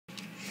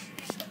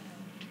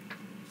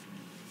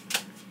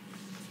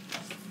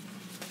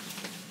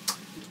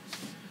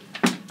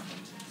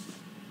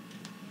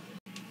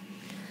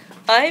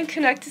I am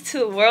connected to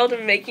the world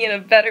and making it a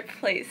better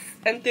place.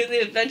 And through the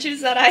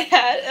adventures that I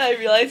had, I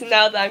realize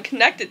now that I'm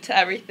connected to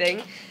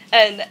everything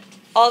and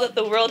all that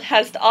the world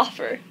has to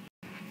offer.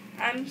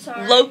 I'm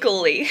sorry.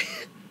 Locally.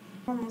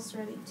 Almost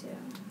ready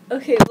to.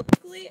 Okay,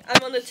 locally,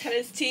 I'm on the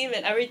tennis team,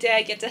 and every day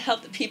I get to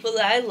help the people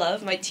that I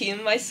love, my team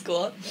and my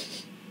school,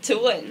 to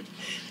win.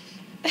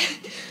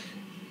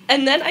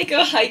 And then I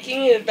go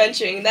hiking and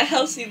adventuring, and that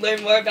helps me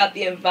learn more about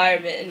the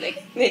environment, and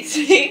it makes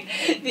me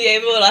be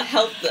able to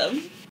help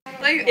them.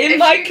 In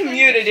my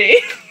community.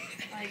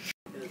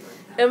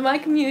 In my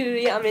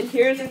community, I'm in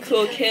Heroes and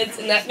Cool Kids,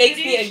 and that makes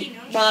me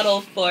a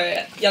model for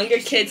younger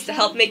kids to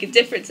help make a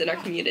difference in our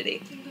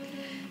community.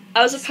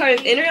 I was a part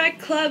of Interact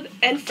Club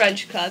and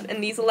French Club,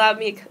 and these allowed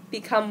me to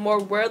become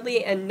more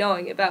worldly and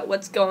knowing about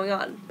what's going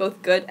on,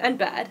 both good and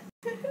bad,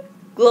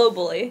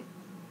 globally.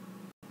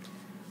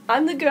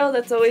 I'm the girl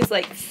that's always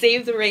like,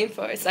 save the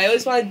rainforest. I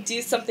always want to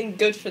do something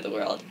good for the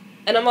world.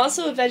 And I'm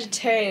also a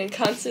vegetarian and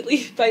constantly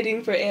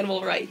fighting for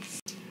animal rights.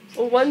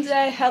 Well, one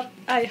day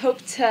I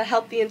hope to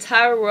help the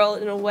entire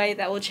world in a way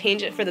that will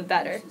change it for the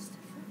better.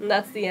 And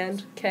that's the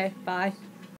end. Okay, bye.